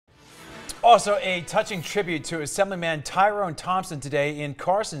Also, a touching tribute to Assemblyman Tyrone Thompson today in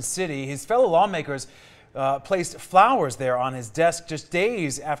Carson City. His fellow lawmakers placed flowers there on his desk just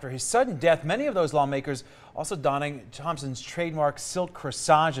days after his sudden death. Many of those lawmakers also donning Thompson's trademark silk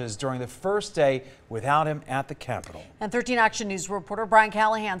corsages during the first day without him at the Capitol. And 13 Action News reporter Brian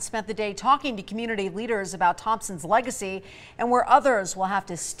Callahan spent the day talking to community leaders about Thompson's legacy and where others will have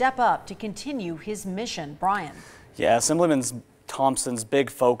to step up to continue his mission. Brian. Yeah, Assemblyman Thompson's big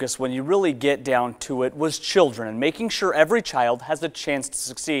focus, when you really get down to it, was children and making sure every child has a chance to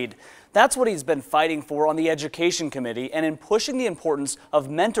succeed. That's what he's been fighting for on the Education Committee and in pushing the importance of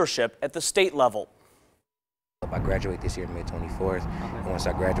mentorship at the state level. I graduate this year, May 24th, and once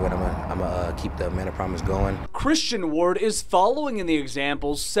I graduate, I'm gonna keep the Men of Promise going. Christian Ward is following in the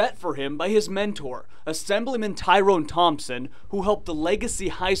examples set for him by his mentor, Assemblyman Tyrone Thompson, who helped the Legacy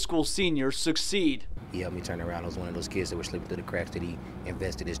High School seniors succeed. He helped me turn around. I was one of those kids that were slipping through the cracks that he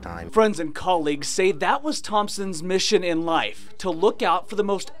invested his time. Friends and colleagues say that was Thompson's mission in life, to look out for the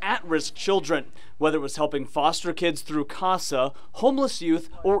most at-risk children, whether it was helping foster kids through CASA, homeless youth,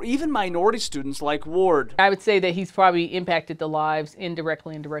 or even minority students like Ward. I would say that he's probably impacted the lives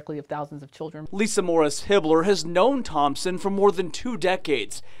indirectly and directly of thousands of children. Lisa Morris-Hibbler has known Thompson for more than 2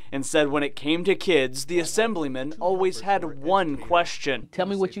 decades and said when it came to kids, the Assemblyman always had one question. Tell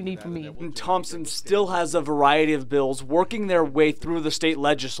me what you need from me. And Thompson still has a variety of bills working their way through the state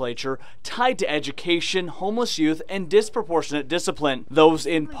legislature tied to education, homeless youth, and disproportionate discipline. Those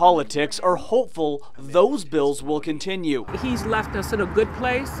in politics are hopeful those bills will continue. He's left us in a good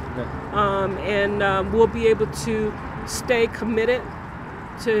place, and we'll be able to stay committed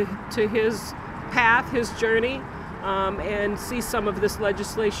to his path, his journey, and see some of this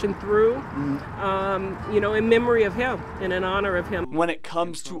legislation through, in memory of him and in honor of him. When it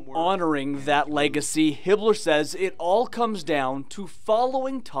comes to honoring that legacy, Hibbler says it all comes down to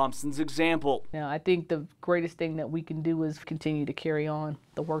following Thompson's example. Now, I think the greatest thing that we can do is continue to carry on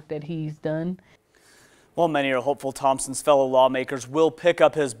the work that he's done. While many are hopeful Thompson's fellow lawmakers will pick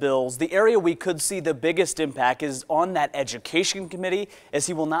up his bills, the area we could see the biggest impact is on that Education Committee, as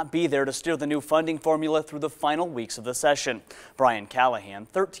he will not be there to steer the new funding formula through the final weeks of the session. Brian Callahan,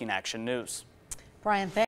 13 Action News. Brian, thanks.